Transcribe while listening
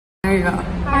There you go.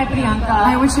 Hi, Priyanka.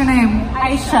 Hi, what's your name?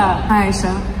 Ayesha. Hi,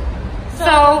 Ayesha.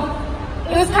 So,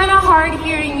 it was kind of hard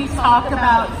hearing you talk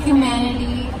about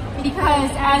humanity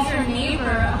because as your neighbor,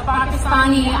 a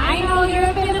Pakistani, I know you're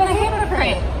a bit of a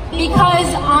hypocrite because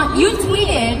you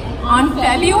tweeted on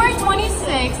February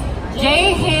 26th,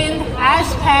 Jai Hind,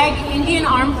 # Indian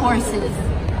Armed Forces.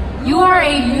 You are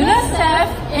a UNICEF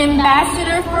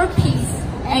ambassador for peace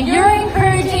and you're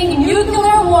encouraging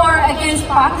nuclear war against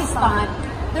Pakistan.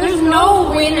 There's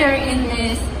no winner in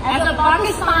this. As a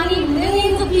Pakistani,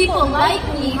 millions of people like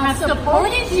me have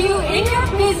supported you in your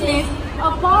business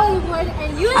of Bollywood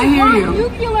and you want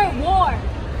nuclear war.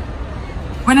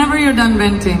 Whenever you're done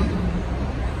venting.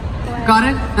 Got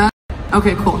it? Done?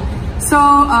 Okay, cool. So,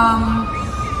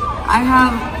 I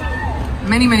have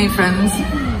many friends.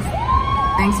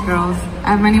 Thanks, girls. I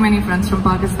have many friends from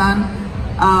Pakistan.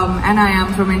 And I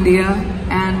am from India.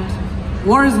 And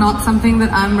war is not something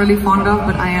that I'm really fond of,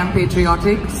 but I am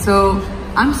patriotic. So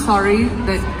I'm sorry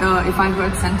that if I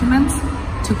hurt sentiments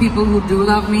to people who do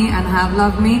love me and have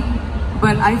loved me.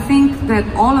 But I think that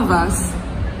all of us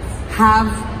have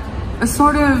a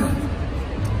sort of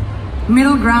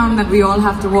middle ground that we all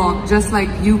have to walk, just like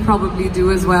you probably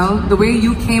do as well. The way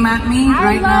you came at me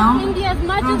right now. India as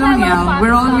much Girl, as don't I yell. love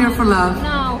We're all Pakistan. here for love.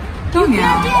 No. Don't You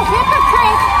yell. can't be a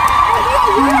hypocrite and be a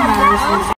Don't UNICEF embarrass yourself.